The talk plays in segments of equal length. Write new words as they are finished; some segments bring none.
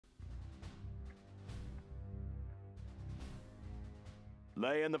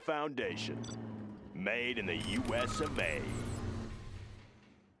Laying the foundation. Made in the US of A.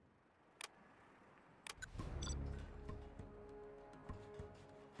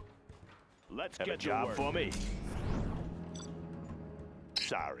 Let's get a job for me.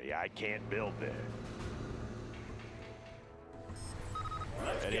 Sorry, I can't build there.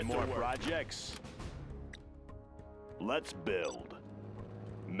 Any more projects? Let's build.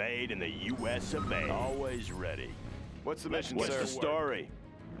 Made in the US of A. Always ready. What's the mission, What's sir? the story?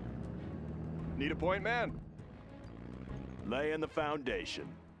 Need a point man? Laying the foundation.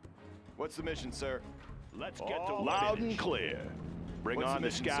 What's the mission, sir? Let's get to loud and clear. Bring What's on the the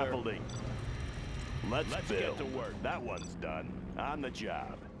mission, sir? scaffolding. Let's build. get to work. That one's done. On the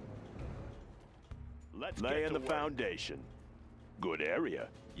job. Let's Lay get in to the work. Foundation. Good area.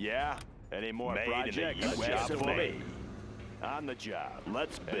 Yeah. Any more Made projects? in the A US job of for A. me. On the job.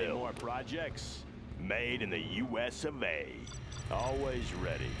 Let's build. Any more projects? Made in the US of A. Always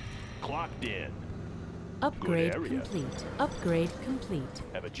ready. Clocked in. Upgrade area. complete. Upgrade complete.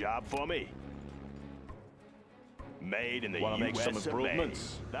 Have a job for me. Made in the Wanna make US some of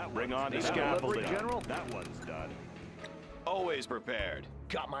improvements? A. That Bring on the Need a delivery, scaffolding. General? That one's done. Always prepared.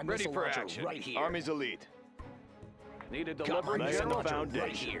 Got my Ready missile for launcher action. right here. Army's elite. Need a Got my delivery, Lay in missile the General? launcher right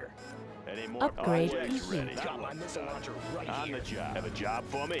foundation. here. Any more Upgrade projects complete. ready? Got my missile launcher right On here. the job. Have a job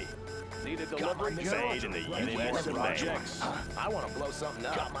for me. Need a Got my delivery, missile General? Made in the right here. US of A. Projects. I want to blow something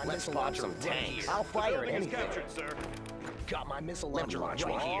up. Got my Let's missile pop launcher some right tanks. here. I'll fire at anything. sir. Got my missile Let me launcher launch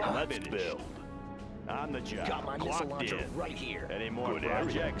right one. here. Let's build. On the job. Got my missile Clocked launcher in. right here. Any more Good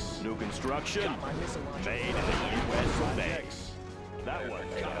projects? New construction. Got my missile launcher Made in right the here. US of A. That one.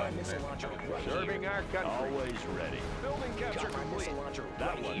 Got my missile launcher right Serving here. our country. Always ready. Building capture Got my complete. missile launcher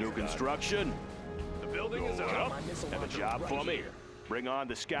That right one. here. New construction. The building is Got up. my missile Have a launcher job right for me. here. Bring on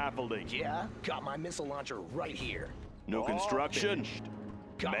the scaffolding. Yeah, got my missile launcher right here. New construction.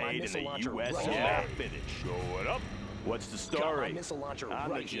 Got my Made in missile the launcher US right of here. A. Finish. Going up. What's the Got my story? missile launcher On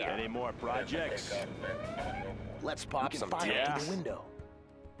the right job. here. Any more projects? Let's pop some Fire Yeah. through the window.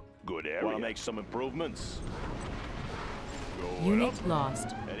 Good area. Want to make some improvements? Going Unit up.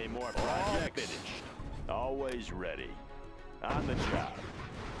 lost. Any more projects? Finished. Always ready. On the job.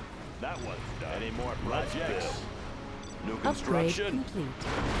 That one's done. Any more projects? New Upgrade construction. complete.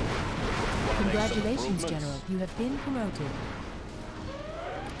 Wanna make some Congratulations, improvements? General. You have been promoted.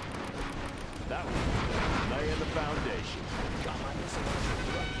 That one. Lay in the foundation. Got my missile launcher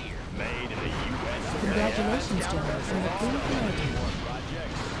right here. Made in the US of A. Congratulations, General. You have been promoted. More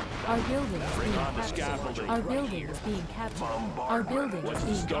projects. Our building is Bring being on the captured. scaffolding. Our building is being captured. Our building What's is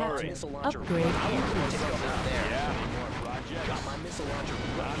the being story? captured. Upgrade complete. Yeah. Any more projects? Got my missile launcher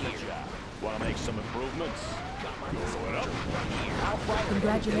right On the here. job. Want to make some improvements? Got my missile Going up. launcher right here. I'll fire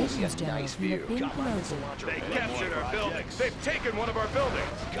Congratulations, at General. nice You have view. been Got my missile promoted. launcher They right captured here. our building. projects. They've taken one of our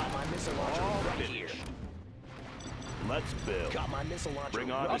buildings. Got my missile launcher right here. Let's build. Got my missile launcher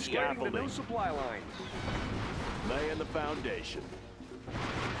Bring on the right here. scaffolding. supply lines. Lay in the foundation.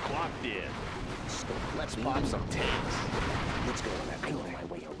 Clocked in. Let's pop some tanks. Let's go. I know my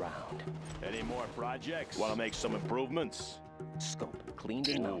way around. Any more projects? Want to make some improvements? Scope cleaned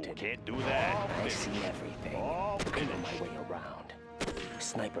and Ooh, mounted. can't do that. I see everything. All I know my finished. way around.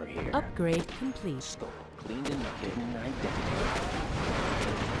 Sniper here. Upgrade complete. Scope cleaned and mounted. Hidden identity.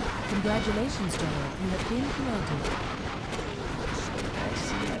 Congratulations, General. You have been promoted. I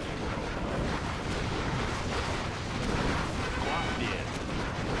see everything. Clocked in.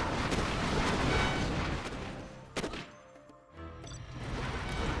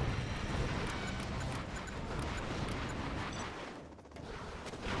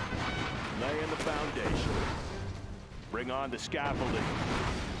 Lay in the foundation. Bring on the scaffolding.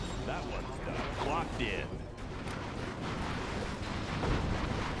 That one's done. Clocked in.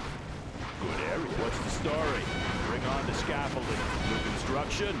 Good area. What's the story? Bring on the scaffolding. New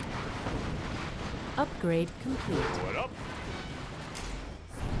construction. Upgrade complete. What up?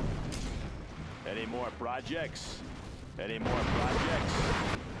 Any more projects? Any more projects?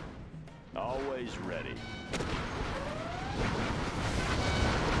 Always ready.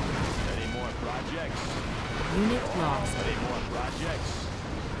 Any more projects? Unit lost. Any more projects?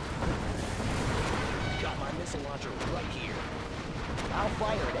 Got my missile launcher right here. I'll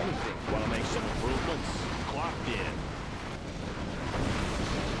fire at anything. Want to make some improvements? Clocked in.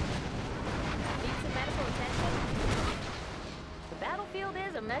 Need some medical attention? The battlefield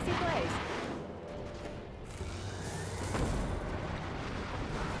is a messy place.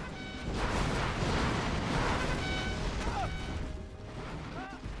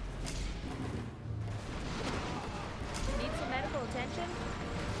 Need some medical attention?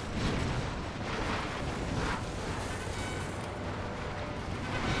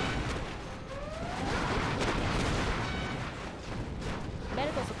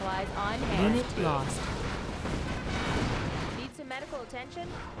 lost. Need some medical attention?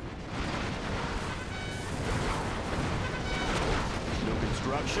 New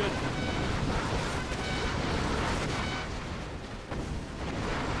construction.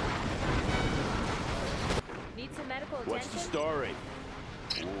 Need some medical attention? What's the story?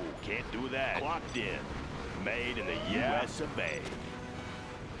 Ooh, can't do that. Clocked in. Made in the US of A.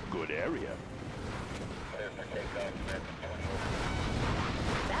 Good area.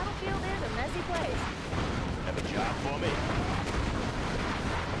 Battlefield is a messy place. Have a job for me?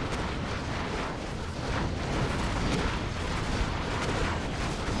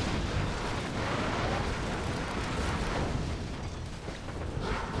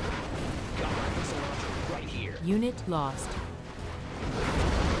 Got my missile launcher right here. Unit lost.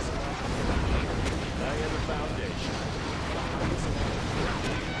 Lay in the foundation. Got my missile launcher right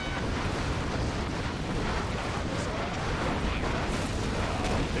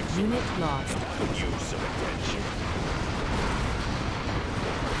here. Unit lost. Could use some attention.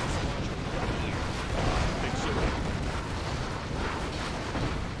 Fix it up.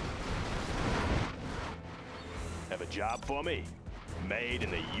 Have a job for me? Made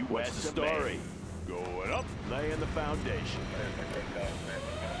in the US. What's the story? Going up, laying the foundation.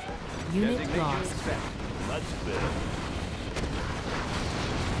 Unit lost. Let's build.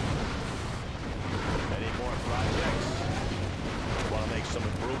 Any more projects? Want to make some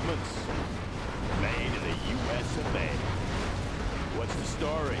improvements? Made in the US of A. What's the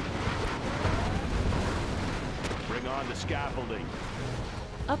story? Bring on the scaffolding.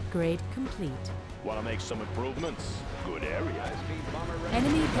 Upgrade complete. Want to make some improvements? Good area.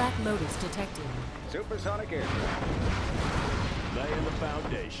 Enemy Black Lotus detected. Supersonic aircraft. Lay in the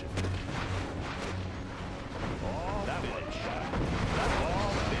foundation. All that one shot. That's all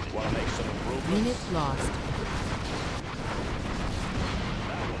finished. Want to make some improvements? Unit lost.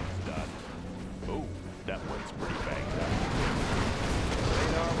 That one's done. Ooh, that one's pretty banged up.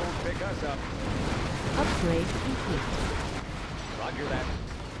 Radar won't pick us up. Upgrade complete. Roger that.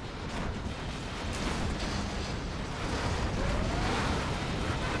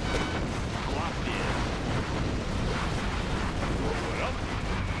 Clocked in. Going up.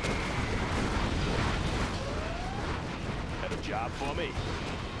 Have a job for me?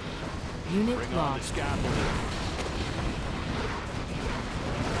 Unit Bring on the lost. scaffolding.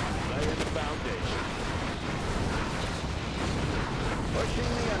 Lay in the foundation. Pushing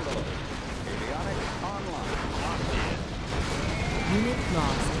the envelope. Avionics online. Clocked in. Unit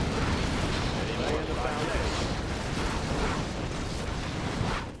lost. Lay in the foundation.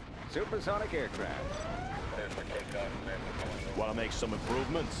 Supersonic aircraft. Want to make some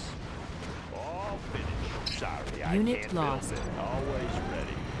improvements? All finished. Sorry, I Unit can't lost. build it. Always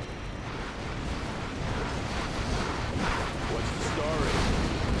ready. What's the story?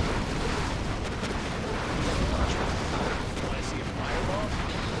 Want to see a fireball?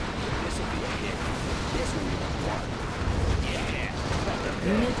 This will be a hit. This will be the one. Yeah.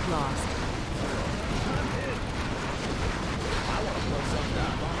 Unit lost. I want to blow something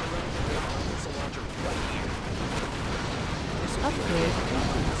up. Got my missile launcher right here. This will be a Upgrade hit. Got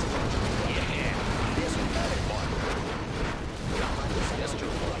my missile launcher right here. This will be the one. Got my missile launcher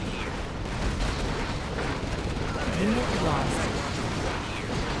right here. Unit lost.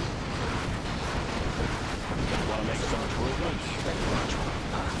 Want to make some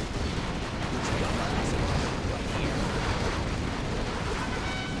improvements?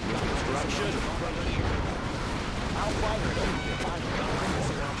 New construction? I'll fire it over you. I've got my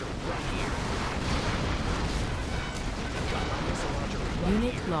missile launcher right here. Got my missile launcher right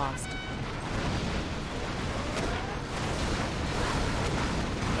Unit here. lost.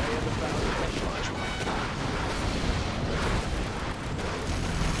 Lay in the foundation. Got my missile launcher right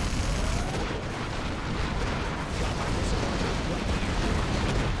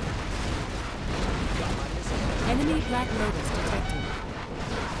here. Got my missile launcher. Enemy Black Lotus detected.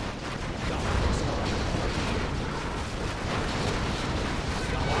 Got my missile launcher right here.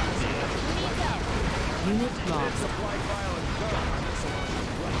 Got my missile launcher right here. Unit lost. Supply file and go. Got my missile launcher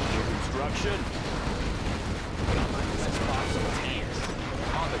right here. Construction? Got my missile launcher right here.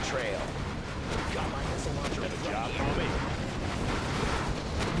 On the trail. Got my missile launcher Have a right job here. for me?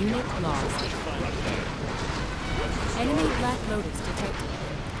 Unit lost. Enemy Black Lotus detected.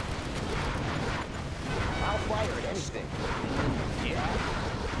 I'll fire at anything. Yeah.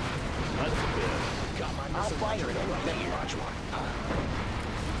 Let's build. Got my missile launcher right here. Watch one.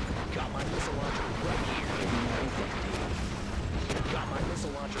 Got my missile launcher right here. Got my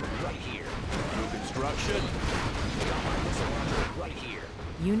missile launcher right here. New construction? Got my missile launcher right here.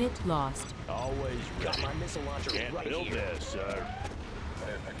 Unit lost. Always Got ready. my missile launcher Can't right build here. this, sir.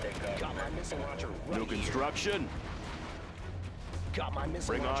 Got my missile launcher right New here. construction. Got my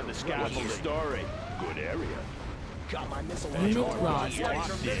missile Bring launcher on the right scaffolding. here. Story. Good area. Got my missile Unit launcher right lost. here.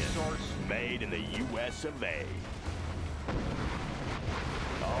 Locked in. Made in the U.S. of A.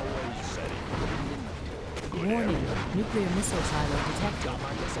 Always steady. Good Warning. area. Nuclear missile silo detected. Got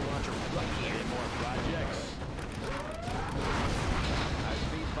my missile launcher right here. Any more projects?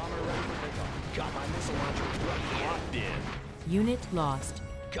 High-speed bomber ready for takeoff. Got my missile launcher right here. Locked in. Unit lost.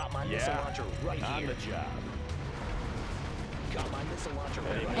 Got my missile Yeah. launcher right On here. the job. Got my missile launcher Any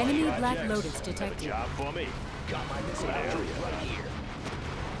right more Enemy here. Black projects? Lotus Have a detected. job for me. Got my missile Good launcher area. right here.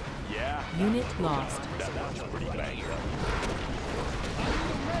 Yeah. Unit lost. That's pretty Right bad. here.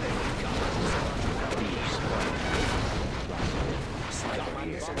 Got my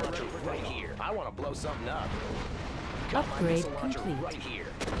missile launcher right here. I want to blow something up. Got my Upgrade missile launcher complete. right here.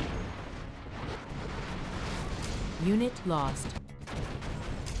 Unit lost.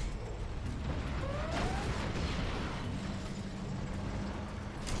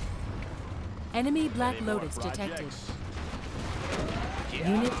 Enemy Black Any more Lotus detected. projects?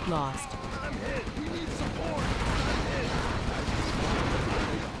 Unit lost.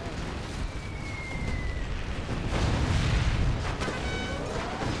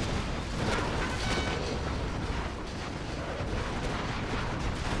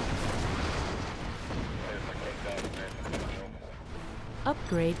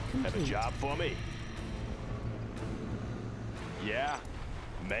 Upgrade Have a complete. job for me. Yeah.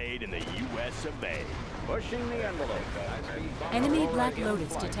 Made in the U.S. of A. Pushing the envelope. High-speed bomber Enemy already Black in Lotus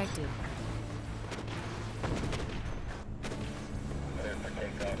flight. detected.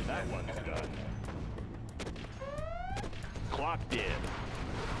 That one's done. Clocked in.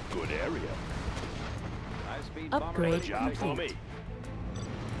 Good area. High-speed bomber Upgrade ready for Job for complete. me.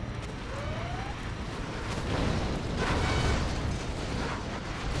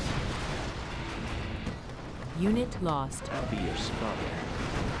 Unit lost. I'll be your spot.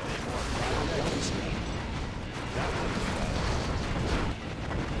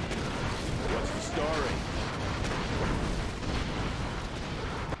 What's the story?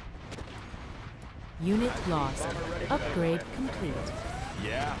 Unit lost. Upgrade complete.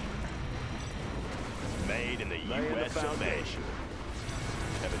 Yeah. Made in the U.S. of A.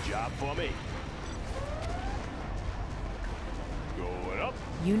 Have a job for me. Going up.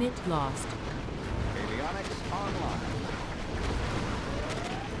 Unit lost. Avionics online.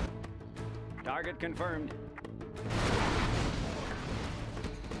 Target confirmed.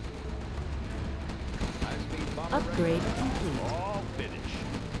 High-speed bomber Upgrade complete. All finished.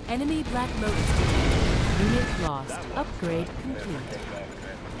 Enemy Black Lotus detected. Unit lost. Upgrade complete.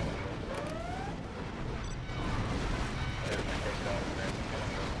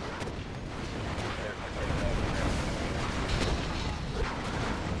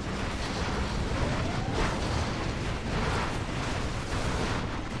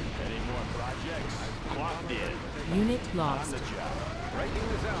 Any more projects? Clocked in. Unit On lost. the job. breaking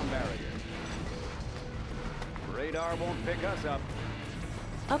the sound barrier. Radar won't pick us up.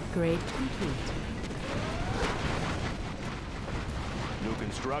 Upgrade complete. New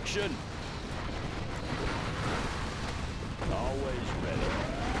construction. Always ready.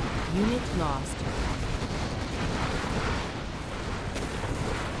 Unit lost.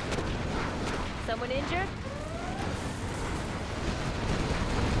 Someone injured?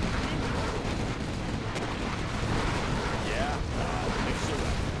 Yeah. Mix it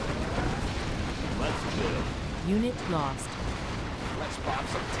up. Let's build. Unit lost. Let's pop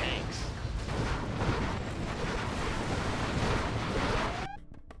some tanks.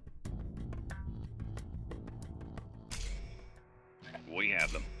 We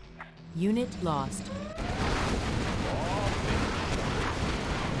have them. Unit lost.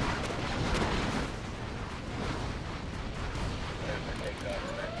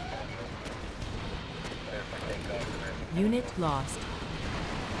 Unit lost.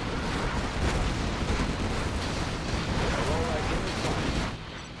 Aurora in flight.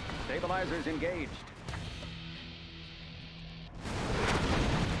 Stabilizers engaged.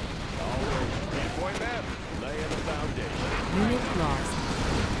 Always pinpoint map. Laying the foundation. Unit lost.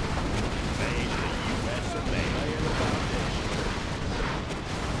 Made in the U.S. of A. Laying the foundation.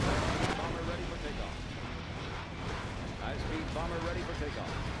 Bomber ready for takeoff. High-speed bomber ready for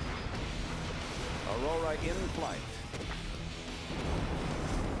takeoff. Aurora in flight.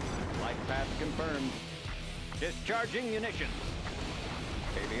 Flight path confirmed. Discharging munitions.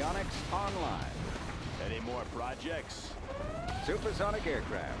 Avionics online. Any more projects? Supersonic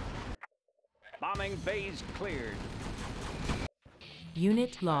aircraft. Bombing bays cleared.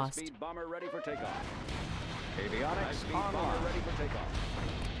 Unit lost. Speed bomber ready for takeoff. Avionics online. Ready for takeoff.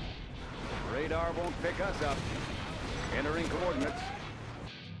 Radar won't pick us up. Entering coordinates.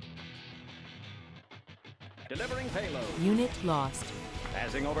 Delivering payload. Unit lost.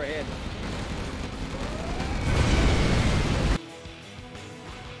 Passing overhead.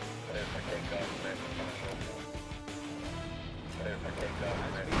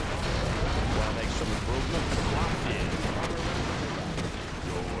 Want to make some improvements? Locked in.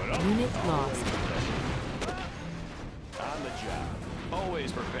 Going up. Unit lost. On the job.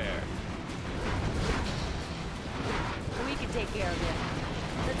 Always prepared. We can take care of it.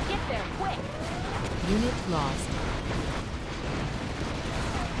 Let's get there quick. Unit lost.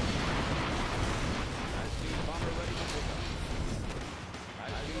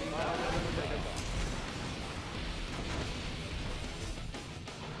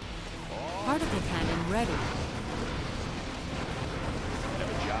 Particle cannon ready. Have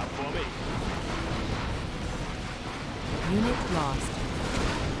a job for me. Unit lost.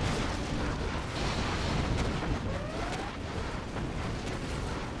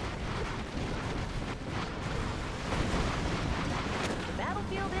 The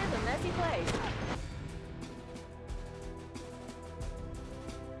battlefield is a messy place.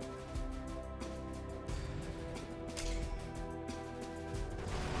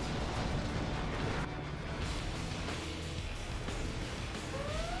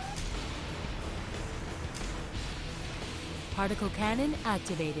 Particle cannon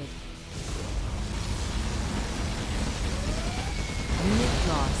activated. Unit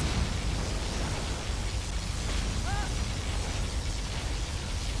lost.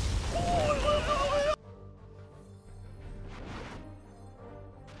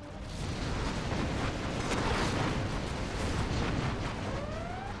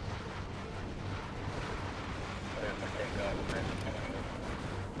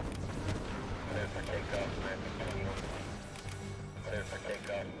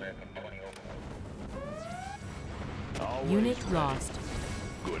 Always Unit ready. lost.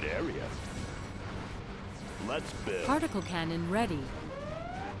 Good area. Let's build. Particle cannon ready.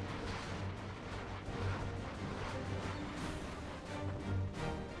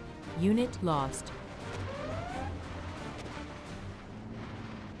 Unit lost.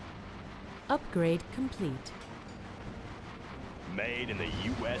 Upgrade complete. Made in the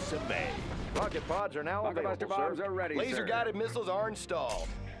US of A. Rocket pods are now Bunker buster available, bombs sir. are ready, Laser-guided missiles are installed.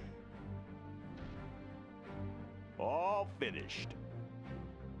 All finished.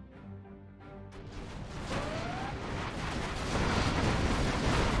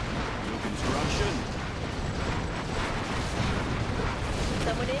 New construction.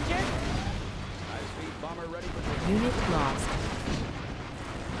 Someone injured? High-speed bomber ready for takeoff. Unit lost.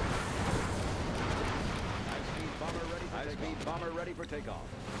 High-speed bomber ready for takeoff.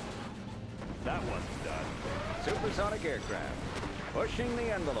 That one's done. Supersonic aircraft. Pushing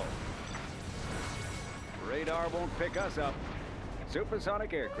the envelope. Radar won't pick us up.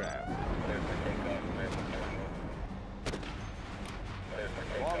 Supersonic aircraft.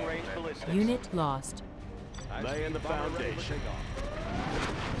 Long-range ballistics. Unit lost. Laying the Bomber ready for foundation.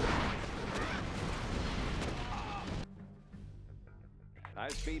 takeoff.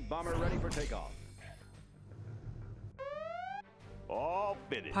 High-speed bomber ready for takeoff. All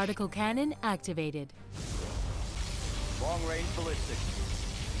finished. Particle cannon activated. Long-range ballistics.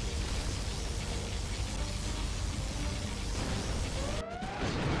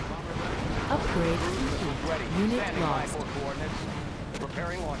 Upgrade complete. Unit lost. coordinates.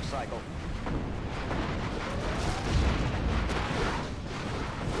 Preparing launch cycle.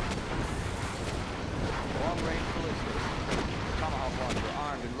 Long-range ballistics. Tomahawk launcher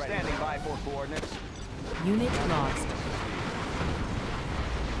armed and ready. Standing by for coordinates. Unit lost.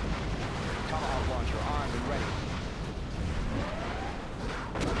 Tomahawk launcher armed and ready.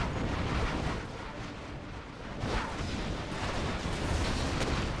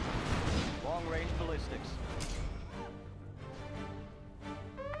 Long-range ballistics.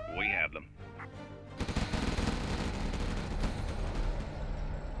 We have them.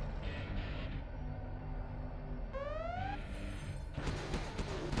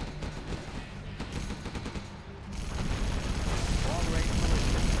 Long-range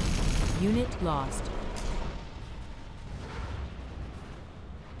ballistics. Unit lost.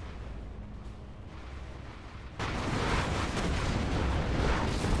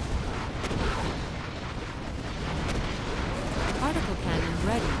 Particle cannon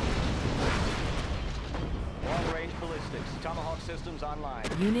ready. Long-range ballistics. Tomahawk systems online.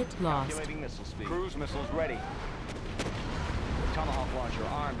 Unit lost. Calculating missile speed. Cruise missiles ready. Tomahawk launcher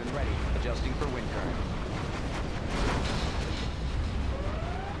armed and ready. Adjusting for wind current.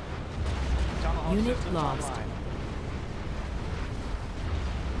 Tomahawk Unit systems lost. online.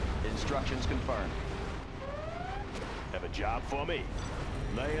 Instructions confirmed. Have a job for me?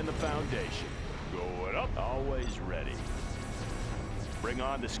 Laying the foundation. Going up. Always ready. Bring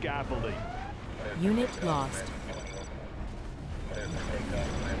on the scaffolding. Unit lost.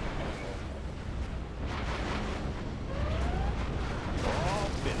 All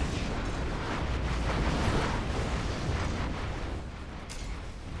finished.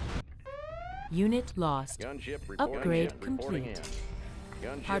 Unit lost. Gunship reporting Upgrade in. Reporting complete. in.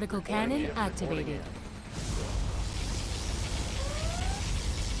 Gunship Particle reporting cannon in. Reporting activated. in.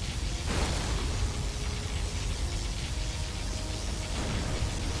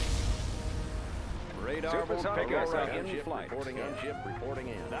 Radar will pick us up in flight. Reporting in. Gunship reporting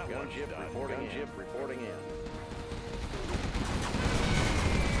in. That one's Gunship done. reporting in. Gunship Reporting in.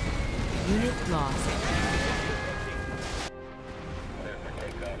 Unit lost.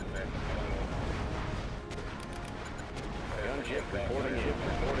 Gunship reporting in.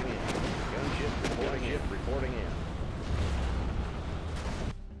 Reporting in. Gunship reporting in. Reporting in.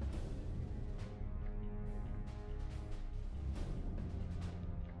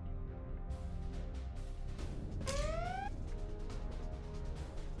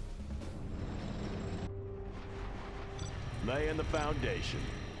 Laying the foundation.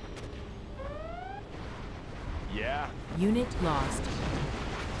 Yeah? Unit lost.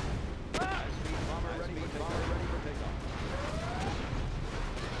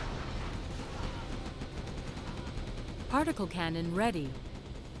 Particle cannon ready.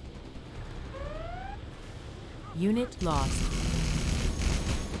 Unit lost.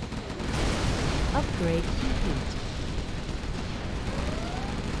 Upgrade complete.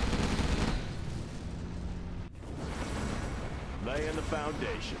 Laying the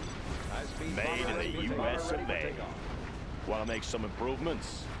foundation. Made in the U.S. of A. Want to make some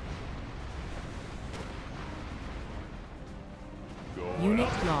improvements? Going Unit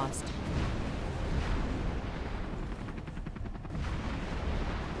up. lost.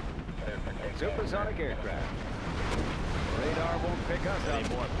 Supersonic aircraft. Radar won't pick us Any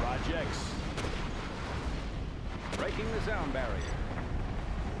up. more projects? Breaking the sound barrier.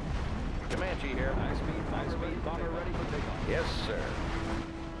 Comanche here. High-speed bomber ready for takeoff. Yes, sir.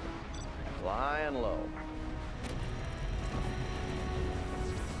 Flying low.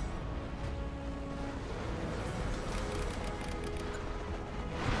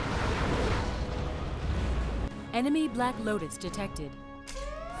 Enemy Black Lotus detected.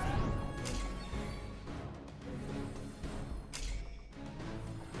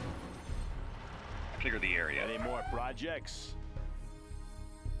 Clear the area. Any more projects?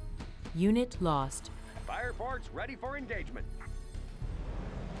 Unit lost. Fire ports ready for engagement.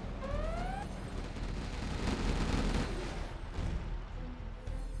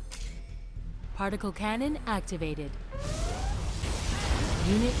 Particle cannon activated.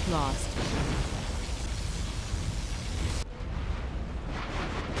 Unit lost.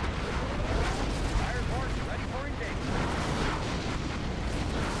 Fire ports ready for engagement.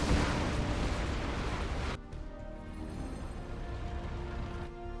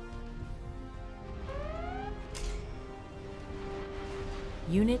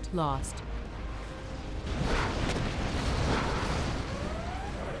 Unit lost.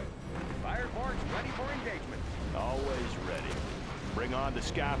 Fire ports ready for engagement. Always ready. Bring on the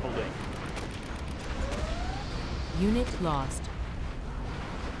scaffolding. Unit lost.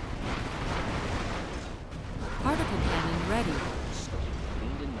 Particle cannon ready.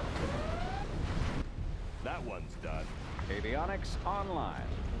 That one's done. Avionics online.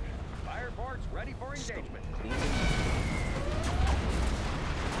 Fire ports ready for engagement.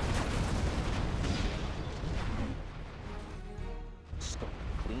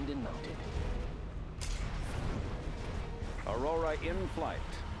 Cleaned and mounted. Aurora in flight.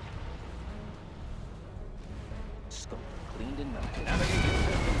 Scope cleaned and mounted. Navigation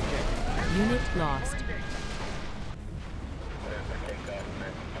system checked. Unit lost.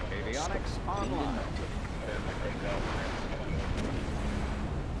 Avionics online.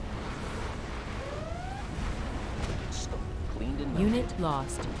 Scope cleaned and mounted. Unit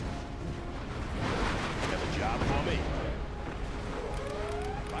lost. Have a job for me?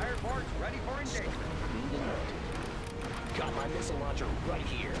 Fire ports ready for engagement. Cleaned and mounted. Got my missile launcher right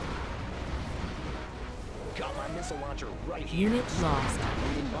here. Got my missile launcher right here. Unit lost.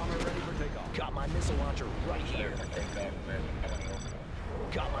 Bomber ready for takeoff. Got my missile launcher right here.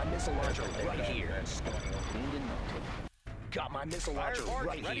 Got my missile launcher right here. Cleaned and mounted. Got my missile launcher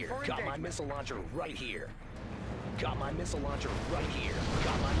right here. Got my missile launcher right here. Got my missile launcher right here.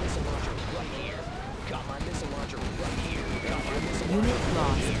 Got my missile launcher right here. Got my missile launcher right here. Got my missile Unit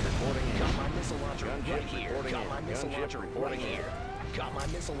lost. Got my missile launcher right here. Got my missile launcher right here. Got my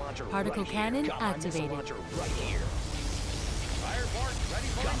missile launcher Particle right cannon here. Got my missile activated. launcher right here. Fireport ready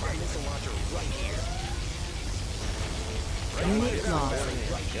for Got my missile launcher right here. Unit lost.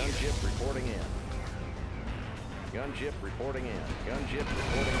 Gunship reporting in. Gunship reporting in. Gunship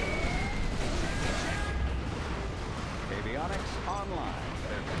reporting in. avionics online.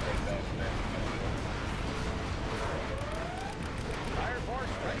 Fireport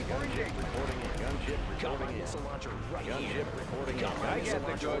ready for engagement. Reporting in. Gunship Got my reporting in. missile launcher right here. Gunship reporting in. Got my I missile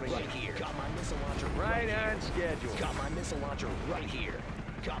get the launcher goods. right here. Got my missile launcher Right here. on schedule. Got my missile launcher right here.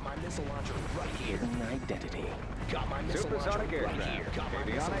 Got my missile launcher right here. Identity. Got my missile launcher Supersonic right aircraft. here. Got my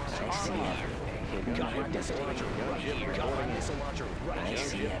missile Avionics launcher right online. here. Got my missile launcher right here. Got my missile launcher right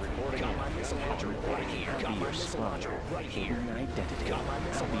here. Got my missile launcher right here. Got my missile launcher right here. Identity. Got my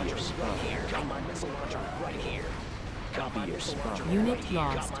missile launcher right here. Got my missile launcher right here. Got my missile launcher Unit right here.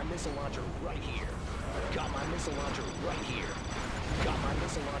 lost. Got my missile launcher right here. Got my missile launcher right here. Got my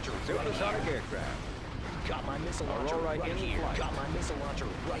missile launcher right Supersonic here. aircraft. Got my missile launcher Aurora right in here. flight. Got my missile launcher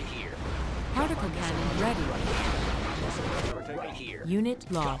right here. Particle cannon ready. Missile launcher right here. Unit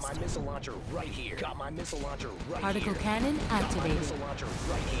Got lost. my missile launcher right here. Got my missile launcher right Particle here. cannon Got my activated. missile launcher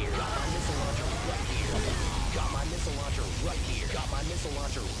right here. Got my missile launcher right here. Got my missile launcher right here. Got my missile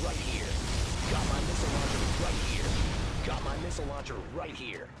launcher right here. Got my missile launcher right here. Got my missile launcher right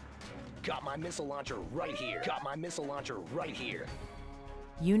here. Got my missile launcher right here. Got my missile launcher right here.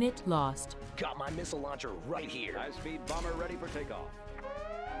 Unit lost. Got my missile launcher right here. High-speed bomber ready for takeoff.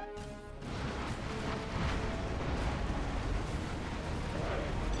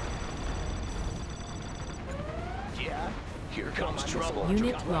 Yeah. Here comes trouble.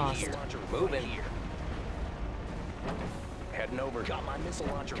 Unit lost. Moving. Here. Heading over. Got my missile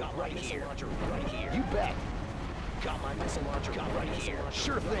launcher right here. Right here. You bet. Got my missile launcher right here.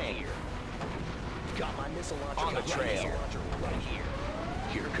 Sure thing. Got my missile launcher On the right trail. here. Right here.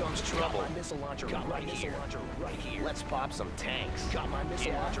 Here comes Got trouble. my missile launcher right here. Right here. Let's pop some tanks. Got my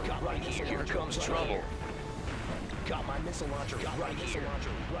missile launcher right here. Here comes right trouble. here. Got my missile launcher right here.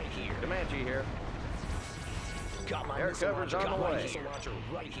 Right here. Comanche here. Got my Air missile cover's launcher on the right way. Missile launcher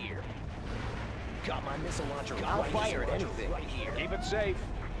right here. Got my missile launcher I'll right fire here. at anything. Right here. Keep it safe.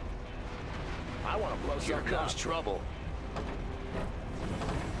 I want to blow Here something comes up. trouble.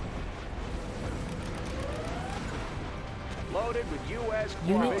 Loaded with U.S.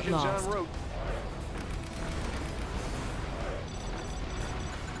 Unit provisions lost. en route.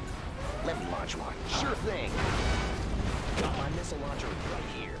 Let me launch one. Sure thing. Got my missile launcher right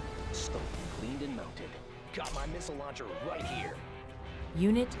here. Scope cleaned and mounted. Got my missile launcher right here.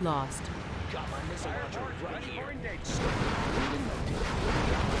 Unit lost. Got my missile launcher right here. Cleaned and mounted.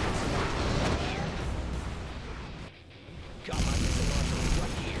 Got my missile launcher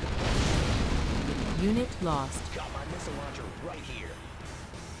right here. Unit lost. Got my missile launcher right here.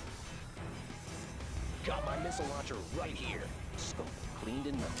 Got my missile launcher right here. Scope cleaned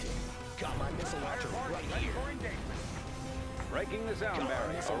and mounted. Got my missile launcher right here. Breaking the sound Got my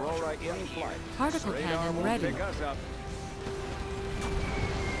barrier. missile Aurora launcher in right here. flight. Particle Radar cannon won't ready. pick us up.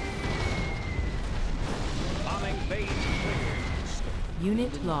 Bombing base cleared.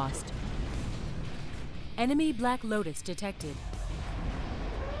 Unit lost. Enemy Black Lotus detected.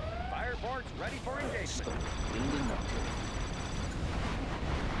 Fireports ready for engagement. Cleaned and mounted.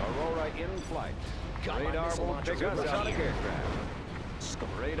 Aurora in flight. Got my Radar missile won't launcher pick us right up. here.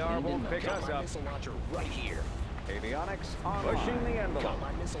 Aircraft. Radar won't pick Got us my up. missile launcher right here. Avionics Pushing online. the envelope. Got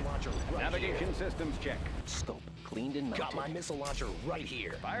my missile launcher right Navigation here. systems check. Scope cleaned and mounted. Got my missile launcher right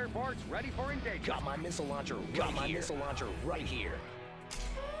here. Fireports ready for engagement. Got my missile launcher right here. Got my missile launcher right here.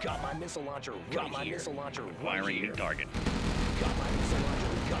 Got my missile launcher right here. Got my missile launcher right Wiring here. new target. Got my missile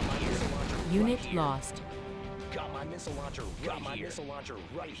launcher. Got my missile launcher right Unit here. lost. Got my missile launcher right Got my missile launcher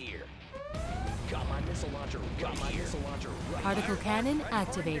right here. Got my missile launcher. Got my missile launcher right Particle here. cannon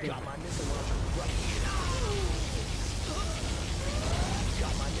activated. Got my missile launcher right here.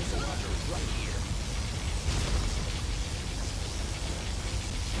 Got my missile launcher right here.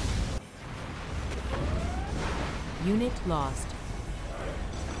 Unit lost.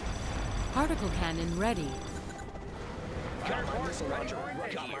 Particle cannon ready. Got my missile launcher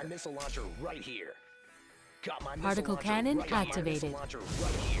right Got my missile launcher right here. Got my missile Particle launcher cannon right Got my activated. missile launcher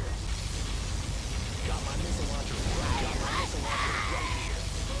right here. Got my missile launcher right Got my missile launcher right here.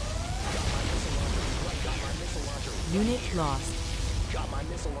 Got my missile launcher right Got my missile launcher right Unit here. lost. Got my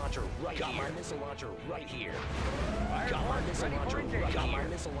missile launcher right Got my missile launcher right here. Got my missile launcher right Got my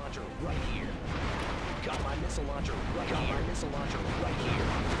missile launcher right here. Got my missile launcher right Got my missile launcher right here.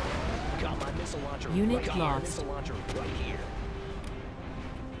 Got my missile launcher Unit right Got my lost. missile launcher right here.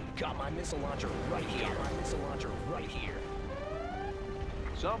 Got my missile launcher right here. Got my missile launcher right here.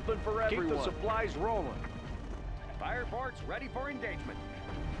 Something for everyone. Keep the supplies rolling. Fireports ready for engagement.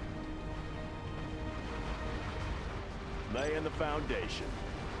 Laying the foundation.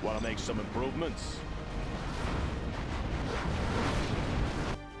 Want to make some improvements?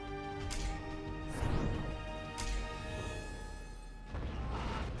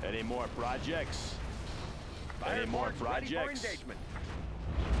 Any more projects? Any more Fireports ready for projects? engagement.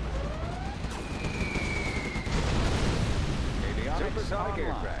 Supersonic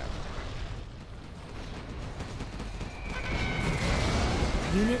aircraft.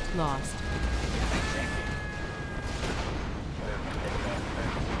 Unit lost.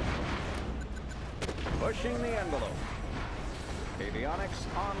 Pushing the envelope. Avionics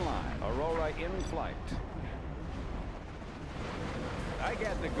online. Aurora in flight. I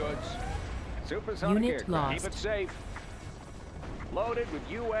got the goods. Supersonic Unit aircraft. lost. Keep it safe. Loaded with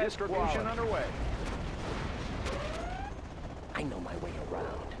U.S. distribution underway. I know my way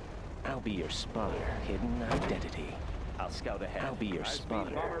around. I'll be your spotter. Hidden identity. I'll scout ahead. I'll be your High-speed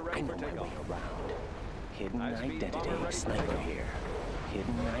spotter. bomber ready I know for my way takeoff. around. Hidden High-speed identity. bomber ready for Sniper takeoff. here.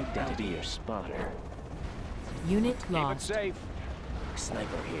 Hidden identity. I'll be your spotter. Unit Keep it lost. safe.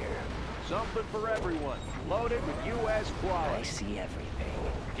 Sniper here. Something for everyone. Loaded with U.S. I quality. see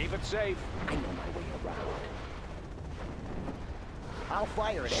everything. Keep it safe. I know my way around. I'll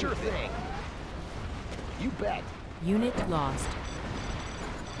fire it. Sure anything. thing. You bet. Unit lost.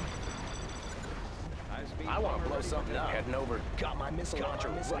 High-speed I want bomber to blow ready for something takeoff. up. Heading over. Got my missile launcher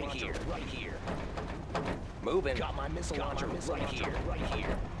right here. Right here. Moving. Got my missile launcher right here. Right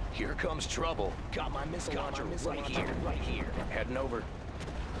here. Here comes trouble. Got my missile launcher right here. Right here. Heading over.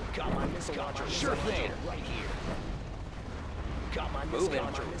 Got my missile launcher. Sure thing. Right here. Got my missile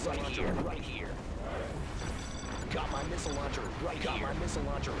launcher right here. Right here. Got my missile launcher right here. Got my missile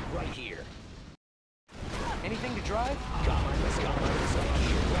launcher right here. Anything to drive? Got my missile launcher right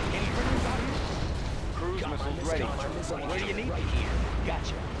here. Any critters out here? Cruise missiles ready. Where do you need? Right here.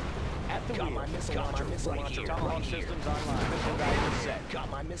 Gotcha. At the wheel. My missile launcher right here. Tomahawk systems online. Missile guidance set. Got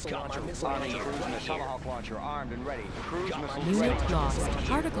my missile launcher right Launching here. cruise and a Right here. Tomahawk launcher armed and ready. Cruise Got my missiles missile ready. Unit launcher lost. right here.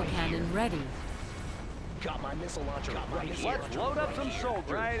 Particle Right cannon here. ready. Got my missile launcher right here. Let's load up some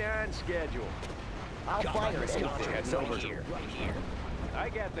soldiers. Right on schedule. I'll Got my fire it. missile launcher anything. right here. Right here. I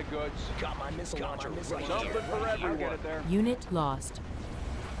got the goods. Got my missile launcher right here. Something for everyone. Get it there. Unit lost.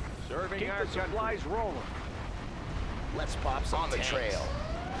 Serving Keep our the supplies rolling. Let's pop some On the tanks. trail.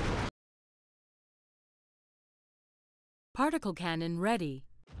 Particle cannon ready.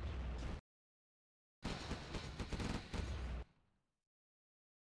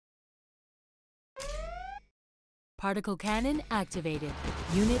 Particle cannon activated.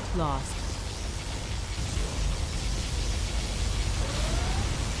 Unit lost.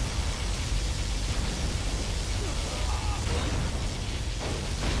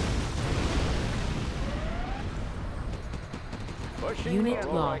 Pushing Unit the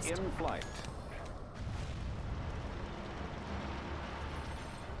Aurora lost. in flight.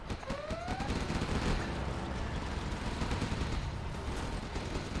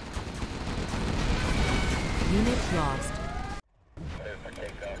 Unit lost.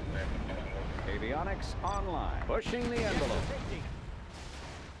 Avionics online. Pushing the envelope.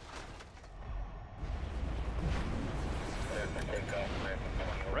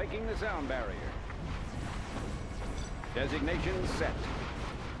 Breaking the sound barrier. Designation set.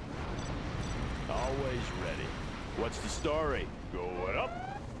 Always ready. What's the story? Going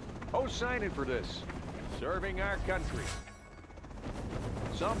up? Who's signing for this? Serving our country.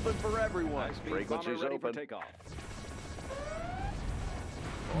 Something for everyone. High-speed Frequencies bomber ready for open. takeoff.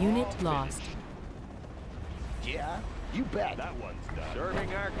 Unit lost. Yeah, you bet. That one's done.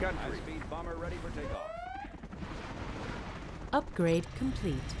 Serving our country. High-speed bomber ready for takeoff. Upgrade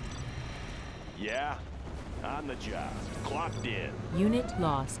complete. Yeah, on the job. Clocked in. Unit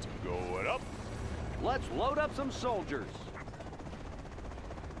lost. Going up. Let's load up some soldiers.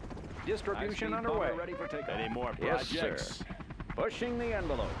 Distribution High-speed underway. bomber ready for takeoff. Any more Yes, projects? sir. Pushing the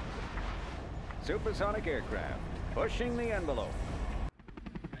envelope. Supersonic aircraft. Pushing the envelope.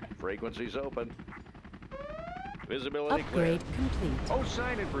 Frequencies open. Visibility clear. Upgrade complete. Who's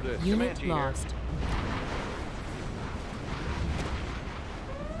signing for this? Unit Comanche here. lost.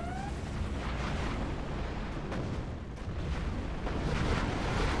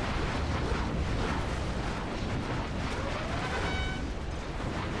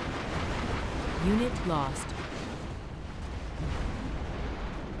 Unit lost.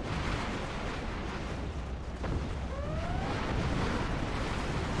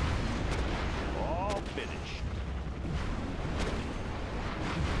 All finished.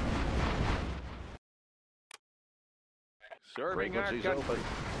 Serving our Frequencies country. open.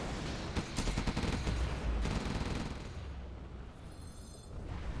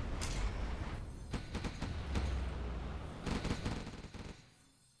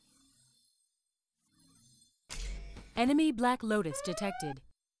 Enemy Black Lotus detected.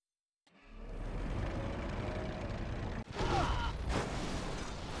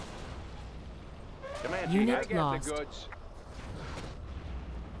 Comanche, Unit I get lost. the goods.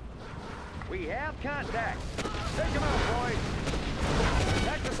 We have contact. Take him out, boys.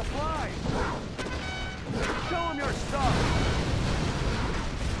 Attack the supplies. Show him your stuff.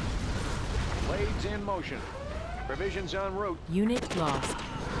 Blades in motion. Provisions en route. Unit lost.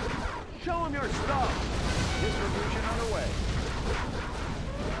 Show him your stuff. Distribution underway.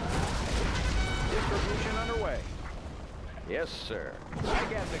 Distribution underway. Yes, sir. I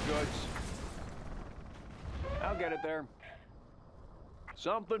got the goods. I'll get it there.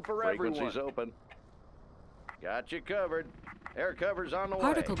 Something for Frequencies everyone. open. Got you covered. Air cover's on the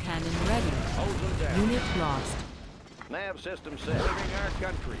Particle way. cannon ready. Hose them down. Unit lost. Nav system set. Serving our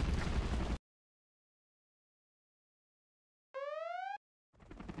country.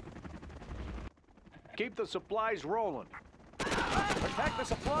 Keep the supplies rolling. Protect the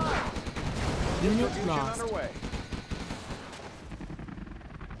supplies. Unit Distribution lost. underway.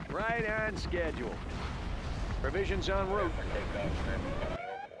 Right on schedule. Provisions en route.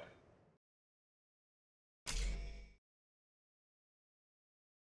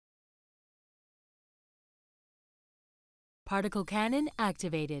 Particle cannon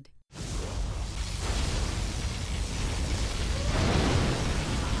activated.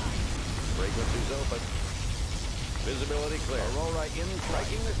 Frequencies open. Visibility clear. Aurora in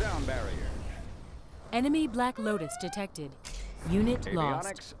striking the sound barrier. Enemy Black Lotus detected. Unit lost.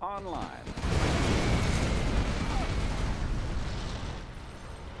 Avionics online.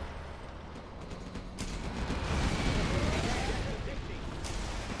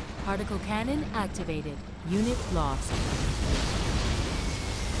 Particle cannon activated. Unit lost.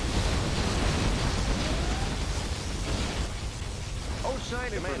 Oh, sign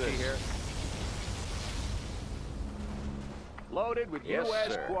it for Comanche this. here. Loaded with Yes,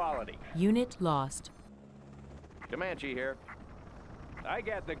 U.S. sir. quality. Unit lost. Comanche here. I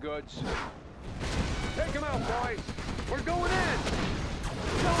got the goods. Take them out, boys. We're going in.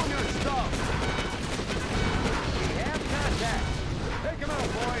 Show them your stuff. We have contact. Take them out,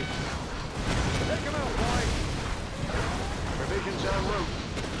 boys. Take them out, boys. Provisions en route.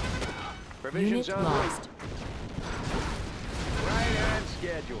 Provisions Unit en route. lost. Right on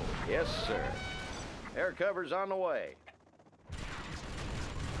schedule. Yes, sir. Air cover's on the way.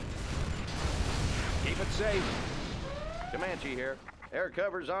 Keep it safe. Comanche here. Air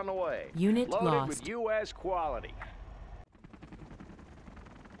cover's on the way. Unit Loaded lost. with U.S. quality.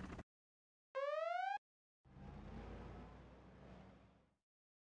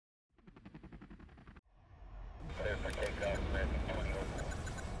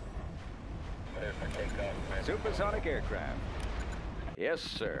 Supersonic aircraft. Yes,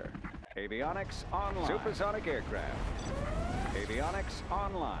 sir. Avionics online. Supersonic aircraft. Avionics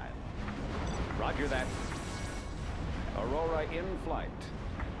online. Roger that. Aurora in flight.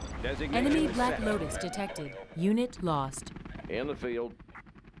 Designation Enemy is Black set. Lotus detected. Unit lost. In the field.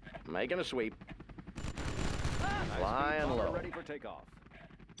 Making a sweep. High-speed Flying bomber low. ready for takeoff.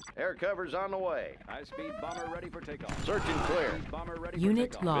 Air cover's on the way. High-speed bomber ready for takeoff. Searching clear. High-speed bomber ready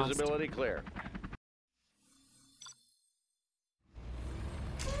Unit for takeoff. lost. Visibility clear.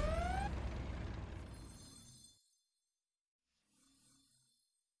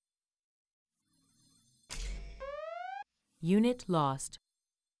 Unit lost.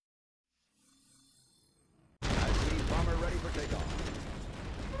 High-speed bomber ready for takeoff.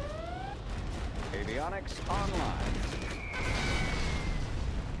 Avionics online.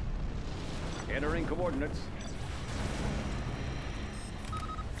 Entering coordinates.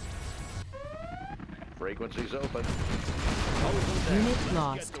 Frequencies open. Unit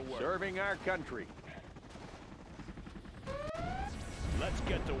lost. Serving our country. Let's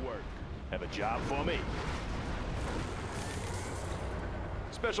get to work. Have a job for me.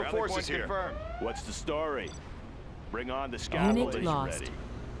 Special Rally forces point here. confirmed. What's the story? Bring on the scaffolding lost. ready.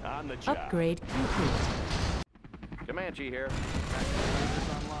 On the job. Upgrade complete. Comanche here.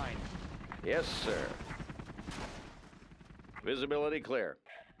 Online. Yes, sir. Visibility clear.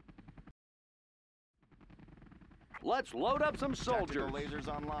 Let's load up some soldiers. Tactical lasers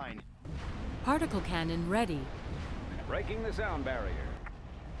online. Particle cannon ready. Breaking the sound barrier.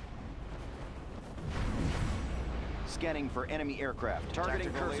 Scanning for enemy aircraft.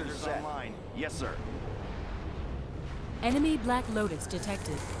 Targeting Tactical cursor lasers set. online. Yes, sir. Enemy Black Lotus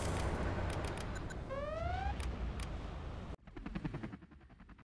detected.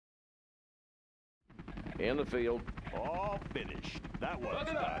 the field. All finished. That one's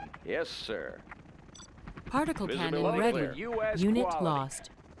done. Yes, sir. Particle cannon Visibility ready. clear. U.S. Unit quality. lost.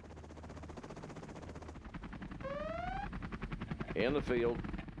 In the field.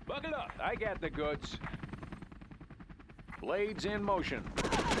 Buckle up. I got the goods. Blades in motion.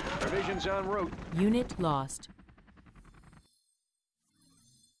 Provisions en route. Unit lost.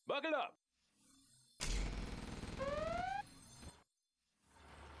 Buckle up.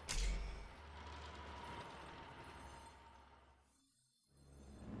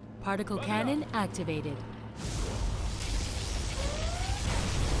 Particle cannon activated.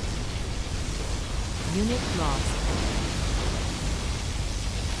 Unit lost.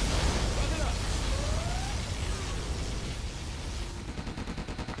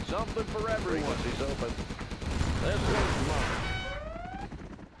 Something for everyone. Frequencies open. This one's mine.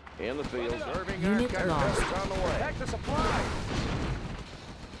 In the field. Serving Unit our lost. carriers on the way. Protect the supply.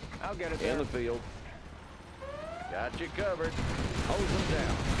 I'll get it there. In the field. Got you covered. Hose them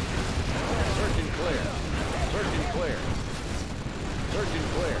down. Search and clear. Search and clear. Search and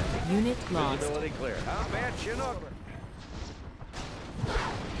clear. Unit lost. Visibility clear. Combat Chinook.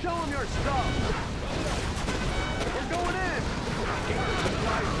 Show them your stuff. We're going in. Keep the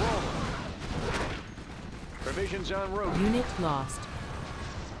supplies rolling. Provisions en route. Unit lost.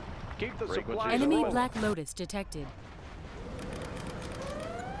 Keep the Frequencies supplies Enemy rolling. Black Lotus detected.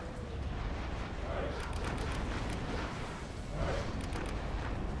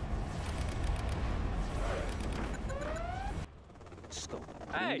 Scope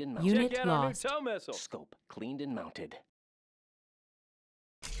Hey, cleaned and mounted. Unit check out our new lost. tow missile. Scope cleaned and mounted.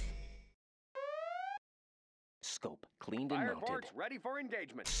 Scope cleaned and Fire mounted. ports ready for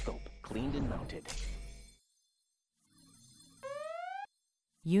engagement. Scope cleaned and mounted.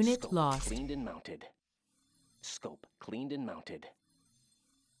 Unit Scope lost. cleaned and mounted. Scope cleaned and mounted.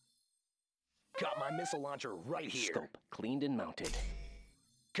 Got my missile launcher right here. Scope cleaned and mounted.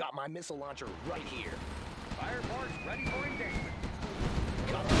 Got my missile launcher right here. Fire ports ready for engagement.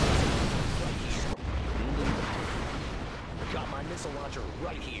 Got my missile launcher right here. Scope cleaned and mounted. Got my missile launcher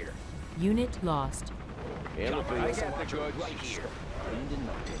right here. Unit lost. In the Got my field. missile got the launcher goods. right here. Cleaned and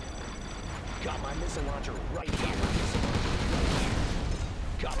mounted. Got my missile launcher right here.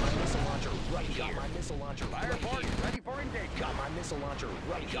 Got my missile launcher right here. Got my missile launcher Fire right ports here. ready for engagement. Got my missile launcher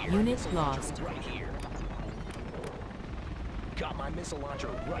right here. Unit Missile launcher lost. right here. Got my missile launcher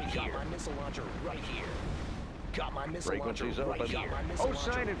right here. Got my missile launcher right here. Got my missile launcher Frequencies right open. here. Got my missile Oh,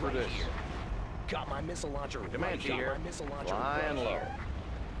 launcher sign in for right this. here. Got my missile launcher right Comanche here. here. Got my missile launcher Flying right low. here.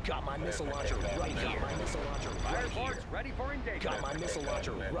 Got my missile launcher right here. Got my missile launcher Fire right here. ports ready for engagement. Got my missile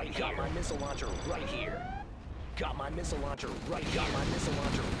launcher right here. Got my missile launcher right here. Got my missile launcher right here. Got my missile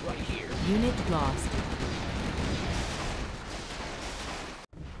launcher right here. Unit lost.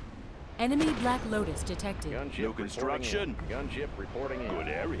 Enemy Black Lotus detected. Gunship New reporting construction. in. Gunship reporting in. Good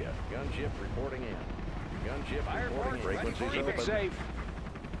area. Gunship reporting in. Gunship Fire reporting ports in. ready for Frequencies engagement. open. Keep it safe.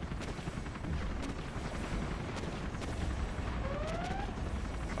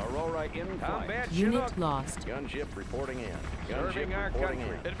 Aurora in flight. Combat Unit Chinook. lost. Gunship reporting in. Serving Gunship our reporting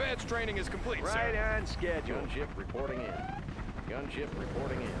country. in. Advanced training is complete, Right sir. on schedule. Gunship reporting in. Gunship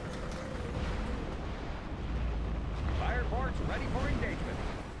reporting in. Fire ports ready for engagement.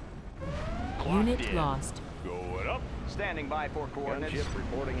 Clocked Unit in. lost. Going up. Standing by for coordinates. Gunship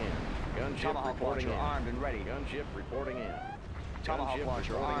reporting in. Gunship Tomahawk reporting launcher in. armed and ready. Gunship reporting in. Tomahawk Gunship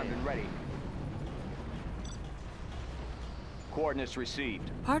launcher reporting armed in. and ready. Coordinates received.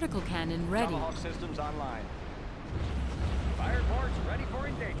 Particle cannon ready. Tomahawk systems online. Fire ports ready for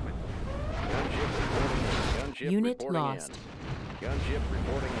engagement. Gunship reporting in. Gunship Unit reporting lost. in. Gunship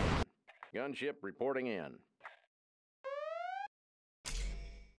reporting in. Gunship reporting in.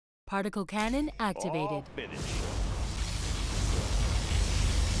 Particle cannon All activated. finished.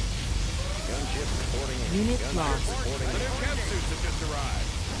 Gunship reporting in. Unit Gunship lost. reporting in. Chem suits have just arrived.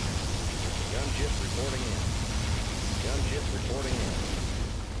 Gunship reporting in. Gunship reporting in.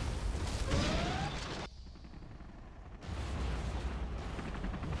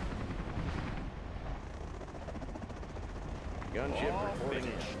 Gunship All reporting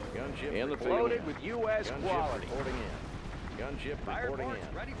finished. in. Gunship In the reporting loaded in. with U.S. Gunship quality. reporting in. Gunship Fire reporting ports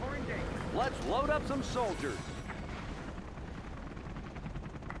in. ready for engagement. Let's load up some soldiers.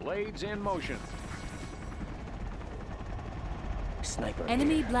 Blades in motion. Sniper.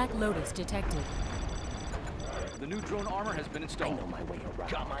 Enemy here. Black Lotus detected. The new drone armor has been I installed. know my way around.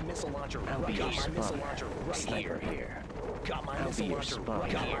 Got my missile launcher I'll right be here. your Got my missile spawner. launcher right Sniper here. here. Got my I'll missile be your launcher spawner.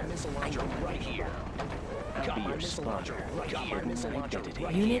 right here. Got my missile launcher right here. I'll Got be my your missile launcher spawner. right here. Got my missile launcher Identity.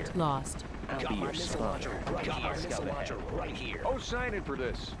 right here. Unit lost. I'll Got be my your missile launcher spawner. right here. Got my missile launcher right here. Oh, sign in for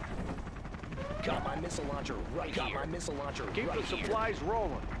this. Got my missile launcher right here. Got my missile launcher Keep right the here. supplies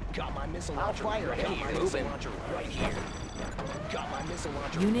rolling. Got my missile launcher right here. Got my missile launcher right here. Got my missile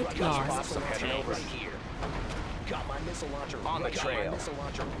launcher Unit right lost. here. Got my missile launcher right here. Got my missile launcher On the right here. trail. Got my missile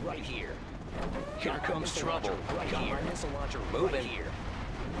launcher right here. Here comes trouble. Right Got here. my missile launcher Moving. right here.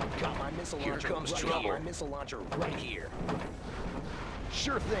 Got my missile Here launcher comes right trouble. here. Got my missile launcher right here.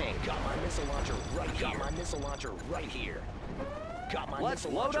 Sure thing. Got my missile launcher right here. Got my missile launcher right here. Got my Let's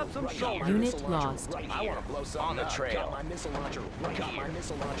missile load launcher up some right soldiers. here. Unit Missile launcher lost. Right I here. want to blow something On the up. trail. Got my missile launcher right here. Got my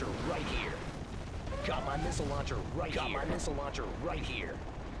missile launcher right here. Got my missile launcher right here. Got my missile launcher right here.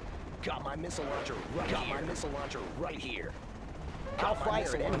 Got my missile launcher right here. Got my missile launcher right here. I'll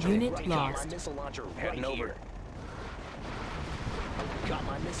fire it anyway. Unit Got lost. my missile launcher right Heading over. here. Got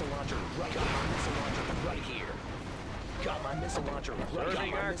my missile launcher right. Got my missile launcher right here. Got my missile launcher right. Got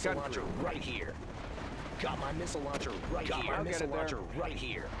Serving my our missile country. launcher right here. Got my missile launcher right Got here. my Got my missile missile launcher launcher right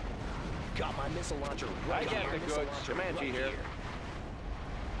here. Got my missile launcher right I here. got the Missile goods. launcher Comanche right here.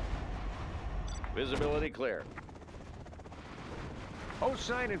 Visibility clear. Who's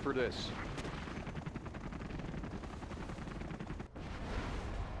signing for this?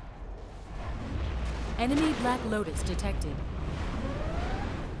 Enemy Black Lotus detected.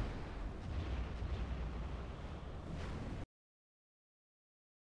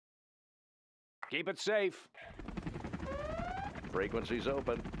 Keep it safe. Frequencies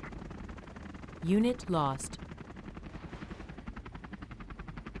open. Unit lost.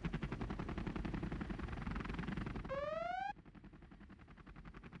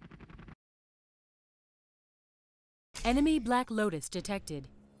 Enemy Black Lotus detected.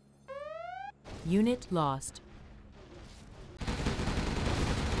 Unit lost.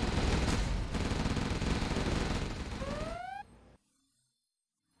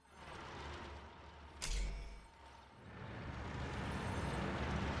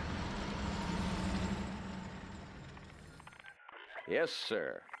 Yes,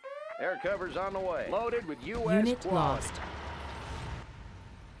 sir. Air cover's on the way. Loaded with U.S. Unit quality. lost.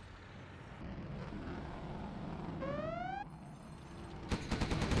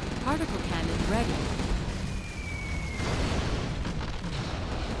 Particle cannon ready.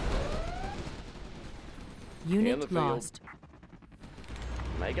 In the Unit field. lost.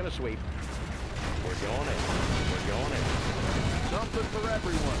 Making a sweep. We're going in. We're going in. Something for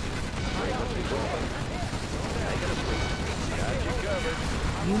everyone. Frequencies open. Making a sweep. Got you covered.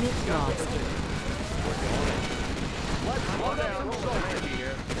 Unit lost. We're going in. Let's slow down. Comanche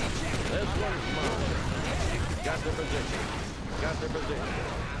here. This one's mine. Got their position. Got their position.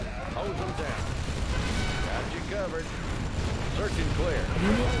 Hose them down. Got you covered. Searching clear.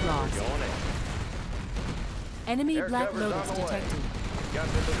 Unit lost. Going in. Enemy Air Black cover's on Lotus the way. detected. Got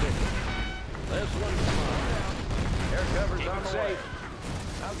their position. This one's mine. Air cover's Keep on it the way. safe.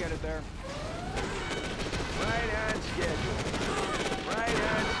 I'll get it there. Right on schedule. Right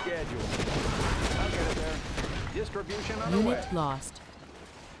on schedule. I'll get it there. Distribution on the way. Unit lost.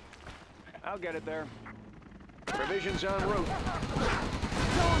 I'll get it there. Provisions en route.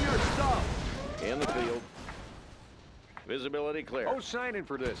 Show 'em your stuff. In the field. Visibility clear. Who's signing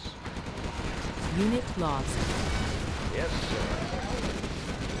for this? Unit lost. Yes, sir.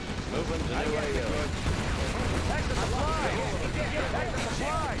 Moving to new AO. Back to supply. Back to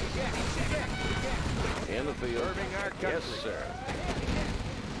supply. In the field. Serving our country. Yes, sir.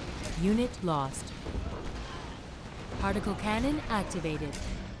 Unit lost. Particle cannon activated.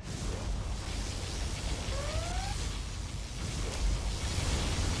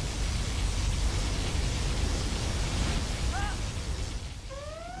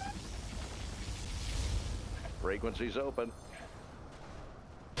 Frequencies open.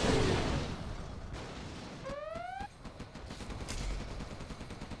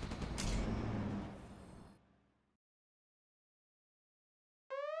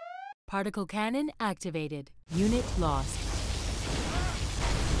 Particle cannon activated. Unit lost.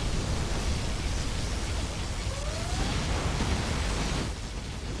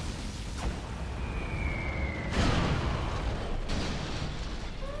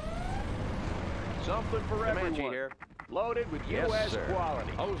 Something for Comanche everyone. here. Loaded with Yes, U.S. sir.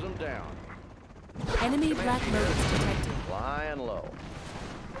 quality. Hose them down. Enemy Black Lotus detected. Flying low.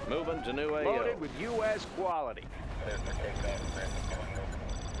 Moving to new AO. Loaded with U.S. quality.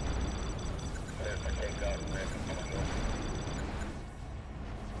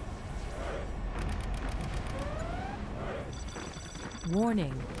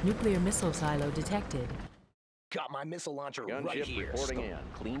 Warning. Nuclear missile silo detected. Got my missile launcher right Gunship here. reporting in.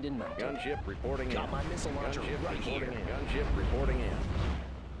 Cleaned and mounted. Gunship reporting in. Got my missile launcher Gunship right reporting here. in. Gunship reporting in.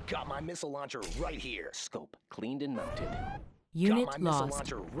 Got my missile launcher right here. Scope cleaned and mounted. Unit Got my missile lost.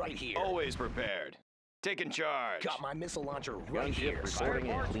 launcher right here. Always prepared. Taking charge. Got my missile launcher right Gunship here. reporting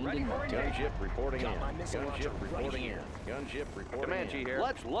in. Ready for Gunship reporting in. Got my missile launcher Gunship right reporting in. here. Gunship reporting Comanche in. here.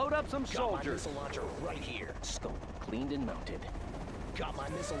 Let's load up some Got my soldiers. missile launcher right here. Scope cleaned and mounted. Got my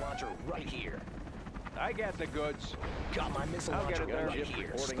missile launcher right here. I got the goods. Got my missile I'll get launcher it there. right Gunship here.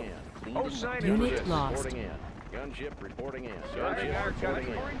 reporting in. Cleaned Oh, and sign mounted. in for Unit this. lost. Reporting in. Gunship reporting in. Starting our Gunship gun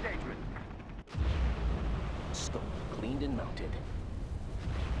reporting for in. engagement. Scope cleaned and mounted.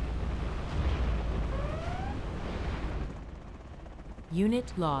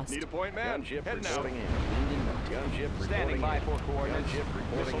 Unit lost. Need a point, man? Gunship Heading out. reporting in. Cleaned and mounted. Gunship reporting Standing in. by for coordinates. Gunship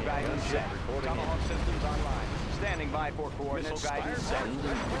reporting Missile in. guidance Gunship set. reporting in. Tomahawk systems online. Standing by for coordinates. Missile Guidance fire set. Cleaned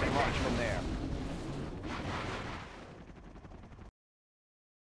and mounted. And launch from there.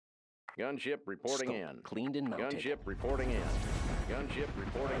 Gunship reporting Scope in. cleaned and mounted. Gunship reporting in. Gunship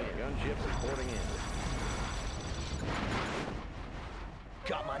reporting in. Gunship reporting in.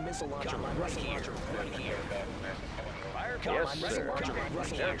 Got my missile launcher right here. Right here. Got Yes, my missile sir. launcher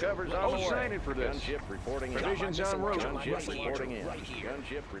right Air here. cover's on Oh, the way. sign in for this. Gunship reporting in. Provisions Got my en route. missile launcher Gunship right reporting here. in. Right here.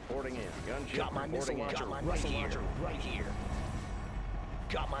 Gunship reporting in. Gunship Got my missile reporting launcher in. right here. Right here.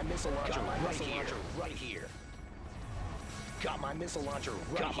 Got my missile launcher right here. Got my missile launcher right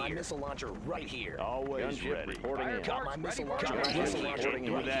here. Got my missile launcher right here. Always Gunship ready. reporting in. Got my missile launcher Gunship right reporting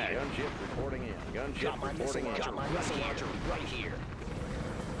in. here. Gunship reporting in. Gunship Got my missile reporting in. launcher right here.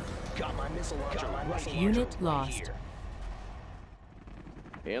 Got my missile launcher right here. Unit lost.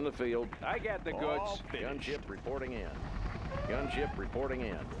 In the field. I got the All goods. finished. Gunship reporting in. Gunship reporting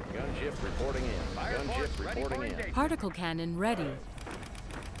in. Gunship reporting in. Gunship reporting in. Particle cannon ready.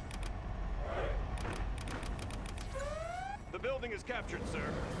 The building is captured, sir.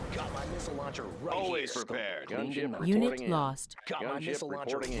 Got my missile launcher right Always here. prepared. Gunship reporting Unit in. lost. Got my Gunship missile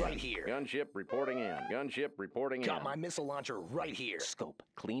launcher reporting in. right here. Gunship reporting in. Gunship reporting in. Got my missile launcher right here. Scope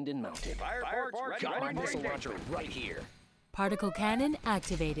cleaned and mounted. Fire parts ready Got for my missile engagement. launcher right here. Particle cannon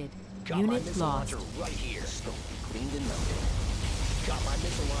activated. Got my Unit missile lost. launcher right here. Scope cleaned and mounted. Got my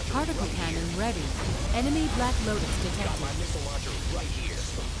missile launcher Particle right cannon here. ready. Enemy Black Lotus Got detected. my missile launcher right here.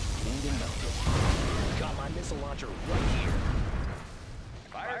 Cleaned and mounted. Got my missile launcher right here.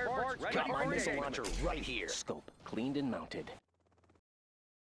 Fire parts ready Got my for missile engagement. launcher right here. Scope cleaned and mounted.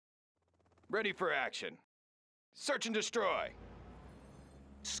 Ready for action. Search and destroy.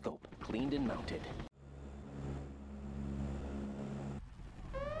 Scope cleaned and mounted.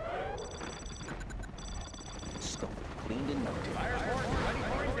 Scope cleaned and mounted. Fire parts ready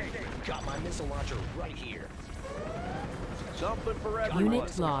for engagement. Got my missile launcher right here. Something for Got my everyone. Unit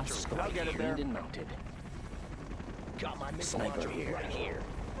missile launcher lost. right I'll get it here. there. Cleaned and mounted. Got my missile Sniper launcher here. right here.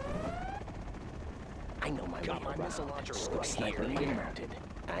 I know my Got way my around. missile launcher Scope right sniper here. cleaned and mounted.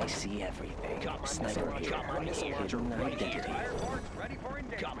 I see everything. Got my missile Sniper launcher. here. Got my missile launcher Hidden right here. identity. Fire parts ready for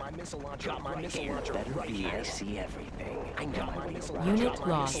engagement. Got my missile launcher. Got my missile Here, launcher better right be. here. I see everything. I know Got my my way missile around. launcher. Unit Got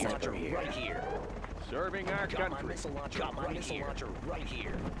my lost. missile launcher Sniper here. right here. Serving our Got my country. missile launcher. Got my missile launcher right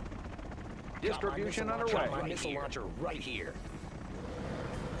here. Distribution Got underway. my missile launcher right here.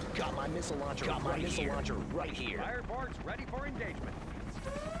 Got my missile launcher. Got my missile launcher right here. Fire parts ready for engagement.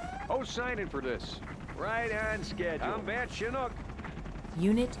 Oh, signing for this. Right on schedule. Combat Chinook.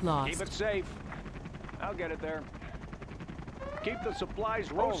 Unit Keep lost. it safe. I'll get it there. Keep the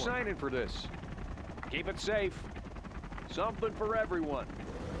supplies rolling. Oh, signing for this. Keep it safe. Something for everyone.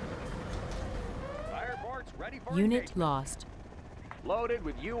 Fire parts ready for Unit engagement. lost. Loaded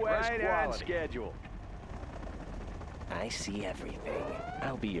with U.S. Right quality. on schedule. I see everything.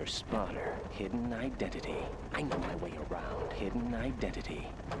 I'll be your spotter. Hidden identity. I know my way around. Hidden identity.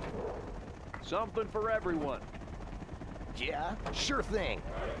 Something for everyone. Yeah, sure thing.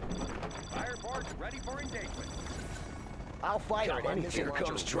 Fire parts ready for engagement. I'll fire it. And here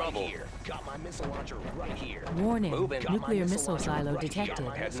comes trouble. Got my missile launcher right here. Warning. Got my Nuclear missile launcher silo right here. detected.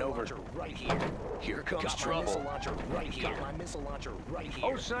 Got my missile launcher right here. Here comes Got my trouble. missile launcher right here. Got my missile launcher right here.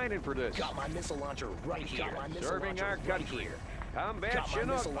 Oh, signing for this. Got my missile launcher right here. Got my missile Serving launcher our right country. here. Combat Got my Chinook.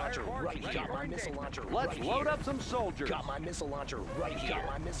 missile Fire launcher parts right ready here. Got for my missile engagement. launcher Let's right load here. up some soldiers. Got my missile launcher right here. Got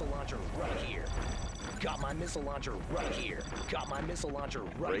my missile launcher right here. Got my missile launcher right here. Got my missile launcher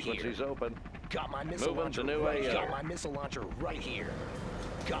right here. Frequencies open. Got my missile Moving launcher to new right here. AO. Got my missile launcher right here.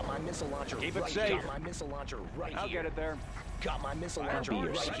 Got my missile launcher Keep it right safe. here. Got my missile launcher right I'll here. get it there. Got my missile I'll launcher be your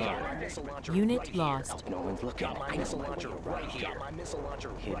right here. spotter. Got my missile launcher Unit right lost. No one's looking. Here. Got my I know missile my way launcher right around. here. Got my missile launcher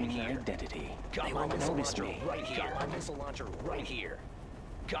right Hidden here. identity. Got They my won't missile notice launcher me. right here. Got my missile launcher right here.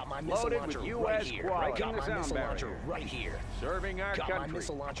 Got my missile Loaded launcher with right US here. quality. Got my Breaking the missile sound launcher barrier. right here. Serving our Got my country.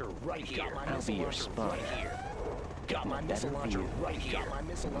 missile launcher right here. Got my I'll missile be your launcher spotter. right here. Got my Getting a missile better launcher view. right here. Got my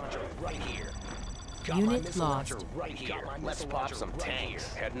missile launcher right here. Got my Unit missile launcher lost. right here. Got my Let's missile pop launcher some right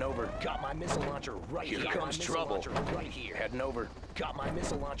tanks. here. Heading over. Got my missile launcher right here. Here Got my comes missile trouble. launcher right here. Heading over. Got my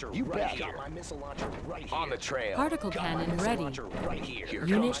missile launcher You right bet. here. Got my missile launcher right here. On the trail. Particle Got my cannon missile ready. launcher right here. Here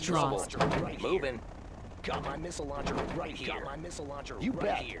Unit comes trouble. lost. Right here. Moving. Got my missile launcher right here. Got my missile launcher You right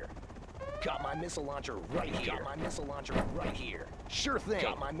bet. here. Got my missile launcher right here. Got my missile launcher right here. Sure thing.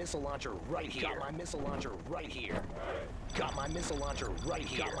 Got my missile launcher right here. Got my missile launcher right here. Got my missile launcher right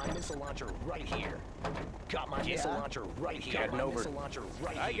here. Got my missile launcher right here. Got my missile launcher right here. Got Heading my over. missile launcher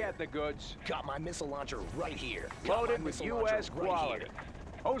right I here. got the goods. Got my missile launcher right here. Got Loaded my with missile launcher U.S. right quality. here.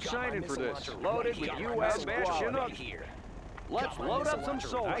 Who's Got my signing for missile this? launcher Loaded right with here. Got my U.S. missile launcher quality. right here. Let's Got my load missile up some launcher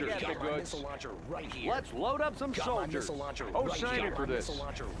soldiers. right I got here. the Got my goods. missile launcher right here. Let's load up some Got my soldiers. missile launcher Who's right signing here. for Got my this? missile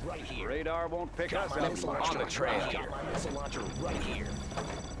launcher right here. Radar won't pick Got us my up. missile On launcher the trail. right here. Got my missile launcher right here.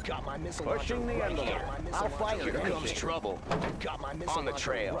 Got my missile Pushing launcher the right envelope. here. Got my missile I'll launcher fire right Here comes here. trouble. Got my missile On the launcher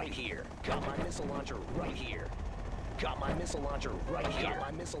trail. right here. Got my missile launcher right here. Got my missile launcher right here. Got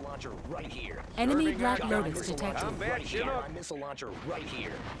my missile launcher right here. Enemy Serving Black our Got my Lotus missile detected. launcher Combat right here. Chinook. Got my missile launcher right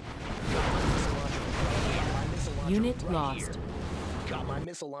here. Got my missile launcher right here. Got my missile launcher Unit right lost. here. Got my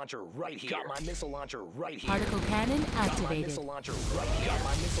missile launcher right here. Got my missile launcher right here. Particle cannon Got my activated. missile launcher right here. Got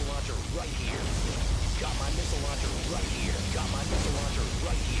my missile launcher right here. Got my missile launcher right here. Got my missile launcher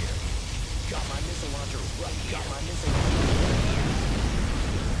right here. Got my missile launcher right here. Got my missile launcher right here.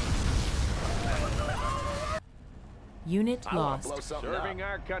 Unit I wanna lost. blow something Serving up.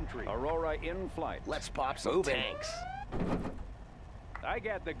 our country. Aurora in flight. Let's pop some Moving. tanks. I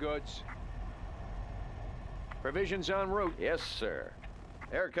got the goods. Provisions en route. Yes, sir.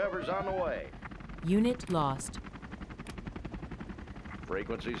 Air cover's on the way. Unit lost.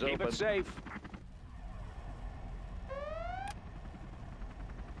 Frequencies Keep open. it safe.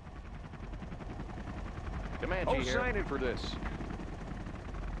 Comanche Who's here. signing for this?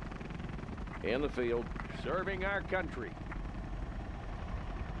 In the field. Serving our country.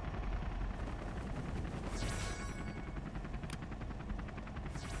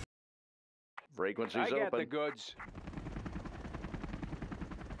 Frequencies I got the open. goods.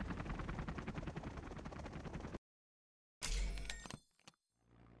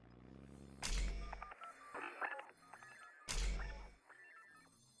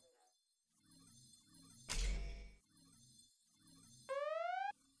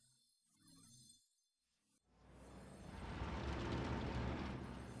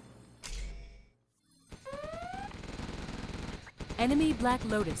 Enemy Black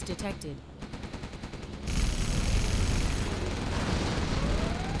Lotus detected.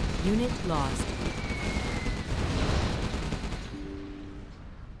 Unit lost.